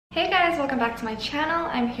Hey guys, welcome back to my channel.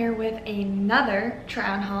 I'm here with another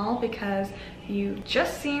try-on haul because you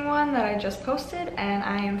just seen one that I just posted and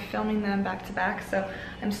I am filming them back to back. So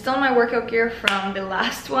I'm still in my workout gear from the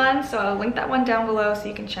last one, so I'll link that one down below so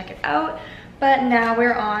you can check it out. But now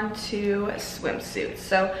we're on to swimsuits.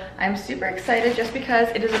 So I'm super excited just because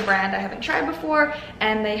it is a brand I haven't tried before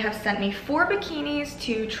and they have sent me 4 bikinis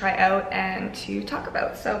to try out and to talk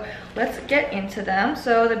about. So let's get into them.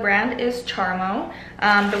 So the brand is Charmo.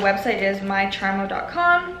 The website is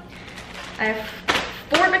mycharmo.com. I have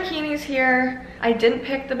 4 bikinis here. I didn't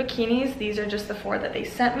pick the bikinis. These are just the 4 that they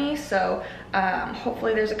sent me. So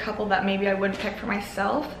hopefully there's a couple that maybe I wouldn't pick for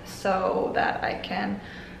myself so that I can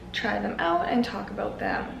try them out and talk about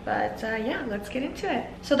them. But yeah, let's get into it.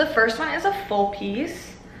 So the first one is a full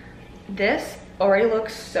piece. This already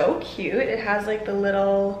looks so cute. It has like the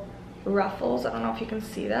little ruffles, I don't know if you can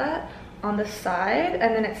see that, on the side,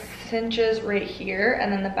 and then it cinches right here,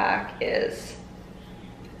 and then the back is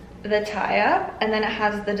the tie-up, and then it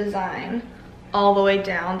has the design all the way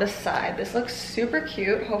down the side. This looks super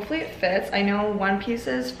cute. Hopefully it fits. I know one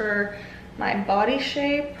pieces for my body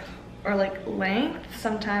shape or like length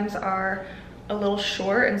sometimes are a little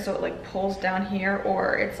short, and so it like pulls down here,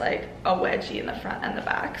 or it's like a wedgie in the front and the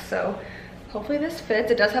back. So hopefully this fits.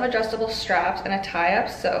 It does have adjustable straps and a tie-up,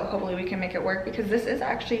 so hopefully we can make it work because this is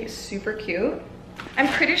actually super cute. I'm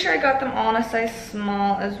pretty sure I got them all in a size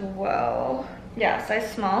small as well. Yeah,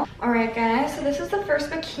 size small. All right guys, so this is the first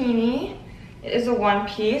bikini. It is a one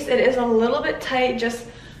piece. It is a little bit tight just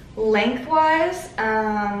lengthwise,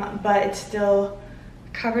 but it still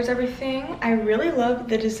covers everything. I really love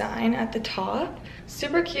the design at the top.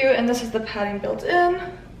 Super cute, and this is the padding built in.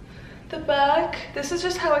 The back, this is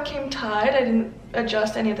just how it came tied. I didn't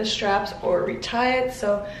adjust any of the straps or retie it,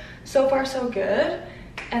 so far so good.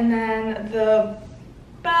 And then the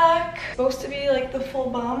back, supposed to be like the full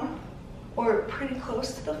bum, or pretty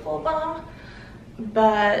close to the full bum,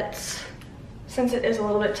 but since it is a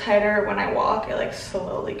little bit tighter when I walk, it like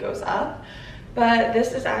slowly goes up. But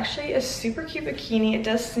this is actually a super cute bikini. It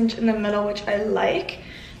does cinch in the middle, which I like.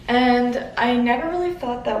 And I never really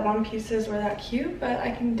thought that one pieces were that cute, but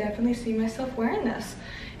I can definitely see myself wearing this.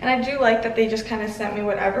 And I do like that they just kind of sent me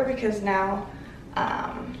whatever, because now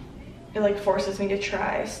it like forces me to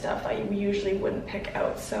try stuff I usually wouldn't pick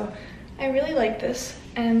out. So I really like this,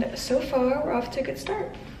 and so far we're off to a good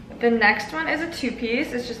start. The next one is a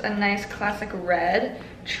 2-piece. It's just a nice classic red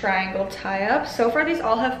triangle tie-up. So far these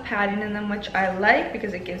all have padding in them, which I like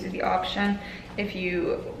because it gives you the option. If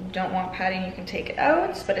you don't want padding, you can take it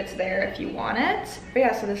out, but it's there if you want it. But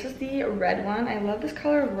yeah, so this is the red one. I love this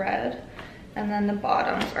color of red. And then the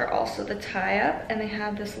bottoms are also the tie-up, and they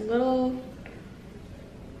have this little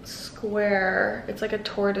square, it's like a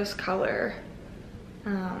tortoise color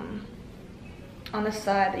on the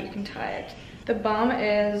side that you can tie it. The bum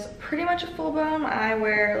is pretty much a full bum. I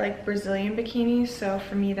wear like Brazilian bikinis, so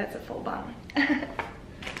for me that's a full bum.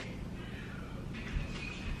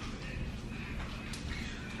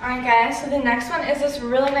 Alright guys, so the next one is this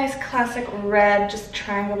really nice classic red just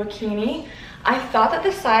triangle bikini. I thought that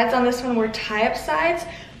the sides on this one were tie-up sides,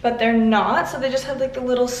 but they're not. So they just have like the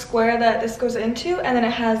little square that this goes into, and then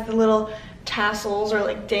it has the little tassels or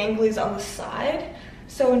like danglies on the side.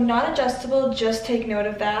 So not adjustable, just take note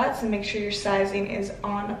of that. So make sure your sizing is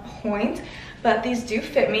on point. But these do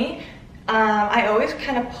fit me. I always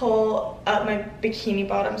kind of pull up my bikini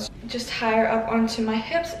bottoms just higher up onto my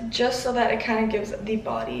hips, just so that it kind of gives the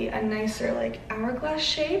body a nicer like hourglass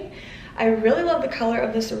shape. I really love the color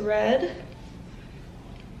of this red.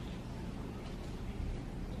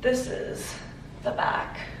 This is the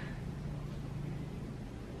back.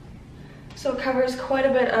 So it covers quite a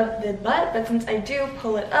bit of the butt, but since I do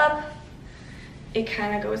pull it up, it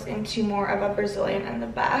kind of goes into more of a Brazilian in the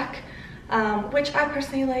back, which I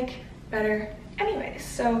personally like better anyways.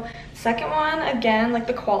 So second one, again, like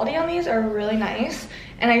the quality on these are really nice,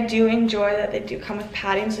 and I do enjoy that they do come with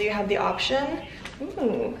padding, so you have the option.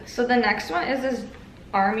 Ooh, so the next one is this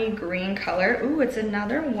army green color. Ooh, it's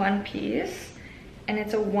another one piece, and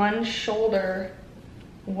it's a one shoulder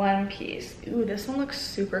one piece. Ooh, this one looks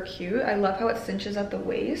super cute. I love how it cinches at the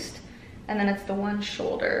waist, and then it's the one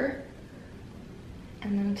shoulder,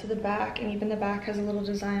 and then to the back, and even the back has a little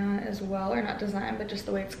design on it as well, or not design, but just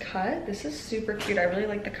the way it's cut. This is super cute. I really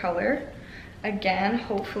like the color. Again,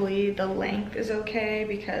 hopefully the length is okay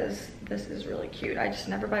because this is really cute. I just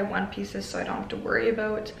never buy one pieces, so I don't have to worry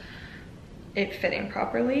about it fitting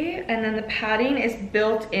properly. And then the padding is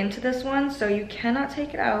built into this one, so you cannot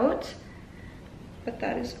take it out, but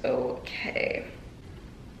that is okay.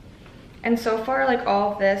 And so far, like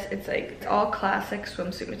all of this, it's all classic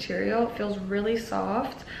swimsuit material. It feels really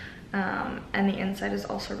soft. And the inside is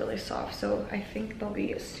also really soft, so I think they'll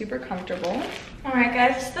be super comfortable. All right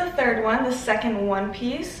guys, this is the third one, the second one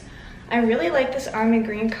piece. I really like this army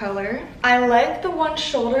green color. I like the one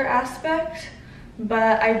shoulder aspect,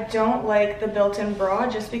 but I don't like the built-in bra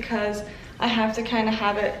just because I have to kind of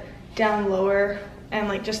have it down lower and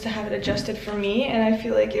like just to have it adjusted for me, and I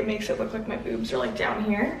feel like it makes it look like my boobs are like down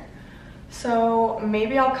here. So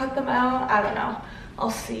maybe I'll cut them out, I don't know. I'll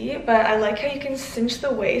see, but I like how you can cinch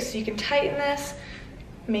the waist, so you can tighten this,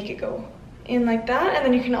 make it go in like that, and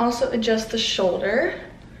then you can also adjust the shoulder.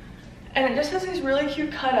 And it just has these really cute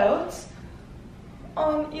cutouts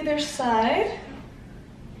on either side.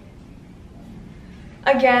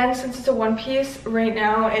 Again, since it's a one piece, right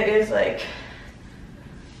now it is like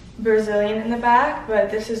Brazilian in the back, but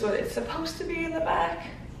this is what it's supposed to be in the back.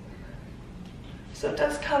 So it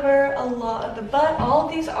does cover a lot of the butt. All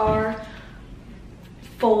of these are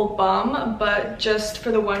full bum, but just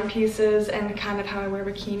for the one pieces and kind of how I wear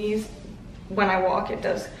bikinis, when I walk it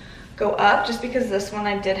does go up, just because this one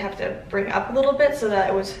I did have to bring up a little bit so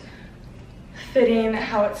that it was fitting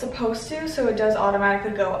how it's supposed to, so it does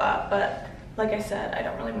automatically go up. But like I said, I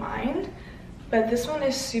don't really mind. But this one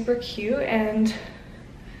is super cute, and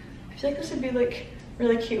I feel like this would be like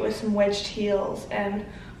really cute with some wedged heels and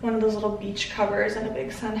one of those little beach covers and a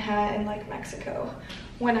big sun hat in like Mexico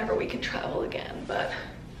whenever we can travel again. But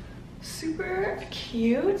super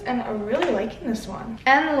cute, and I'm really liking this one.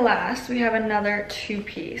 And last, we have another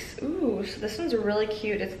two-piece. Ooh, so this one's really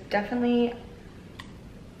cute. It's definitely,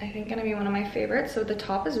 I think, gonna be one of my favorites. So the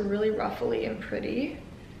top is really ruffly and pretty,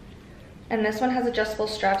 and this one has adjustable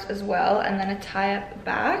straps as well, and then a tie-up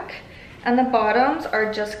back. And the bottoms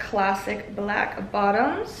are just classic black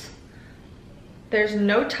bottoms. There's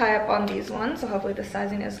no tie-up on these ones, so hopefully the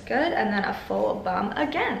sizing is good, and then a full bum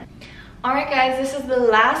again. All right guys, this is the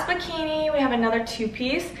last bikini. We have another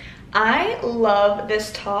two-piece. I love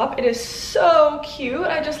this top. It is so cute.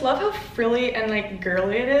 I just love how frilly and like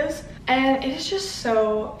girly it is, and it is just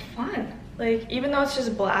so fun. Like, even though it's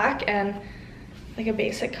just black and like a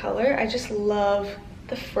basic color, I just love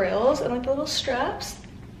the frills and like the little straps.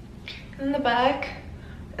 And in the back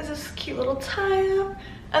is this cute little tie-up.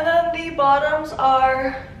 And then the bottoms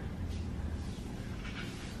are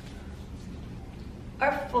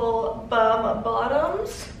full bum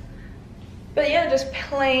bottoms. But yeah, just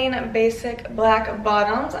plain basic black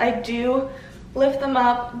bottoms. I do lift them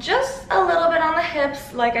up just a little bit on the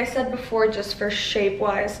hips, like I said before, just for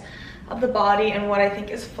shape-wise of the body and what I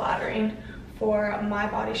think is flattering for my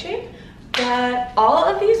body shape. But all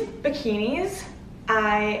of these bikinis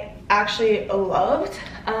I actually loved.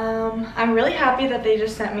 I'm really happy that they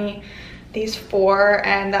just sent me these 4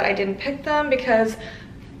 and that I didn't pick them, because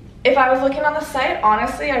if I was looking on the site,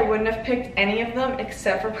 honestly, I wouldn't have picked any of them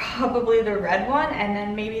except for probably the red one and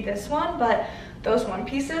then maybe this one. But those one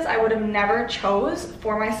pieces I would have never chose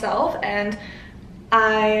for myself, and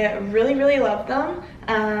I really, really love them.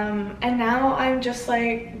 And now I'm just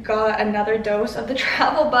like got another dose of the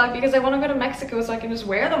travel bug, because I want to go to Mexico so I can just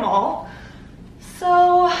wear them all.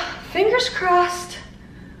 So fingers crossed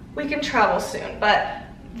we can travel soon. But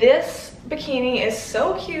this bikini is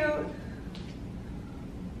so cute.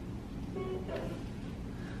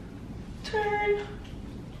 Turn.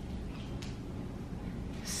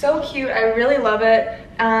 So cute. I really love it.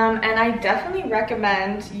 And I definitely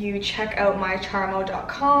recommend you check out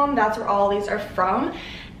mycharmo.com. That's where all these are from.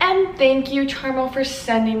 And thank you, Charmo, for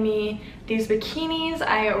sending me these bikinis.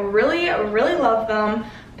 I really, really love them.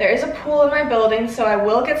 There is a pool in my building, so I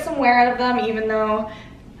will get some wear out of them, even though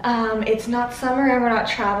it's not summer and we're not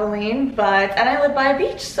traveling. And I live by a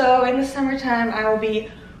beach, so in the summertime I will be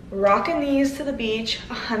rocking these to the beach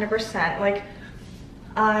 100%. Like,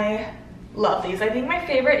 I love these. I think my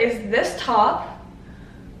favorite is this top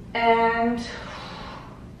and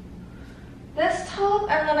this top,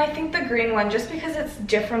 and then I think the green one, just because it's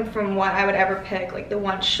different from what I would ever pick, like the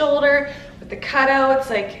one shoulder with the cutouts,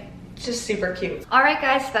 like just super cute. All right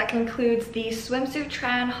guys, so that concludes the swimsuit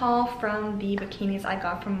try-on haul from the bikinis I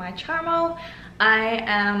got from MyCharmo. I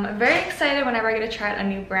am very excited whenever I get to try out a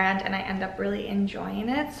new brand and I end up really enjoying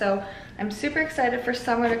it. So I'm super excited for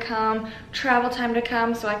summer to come, travel time to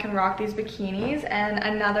come, so I can rock these bikinis. And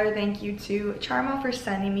another thank you to Charmo for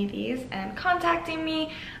sending me these and contacting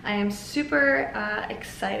me. I am super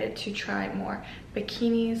excited to try more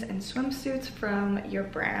bikinis and swimsuits from your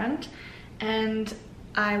brand. And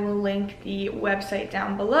I will link the website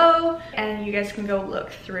down below, and you guys can go look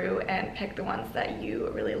through and pick the ones that you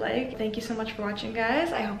really like. Thank you so much for watching,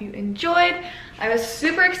 guys. I hope you enjoyed. I was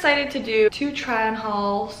super excited to do 2 try-on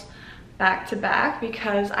hauls back to back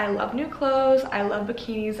because I love new clothes, I love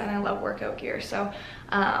bikinis, and I love workout gear. So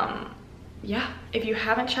yeah, if you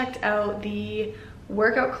haven't checked out the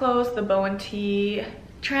workout clothes, the bow and tee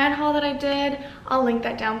try-on haul that I did, I'll link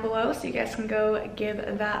that down below so you guys can go give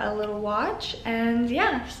that a little watch. And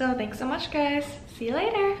yeah, so thanks so much guys, see you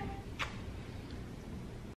later.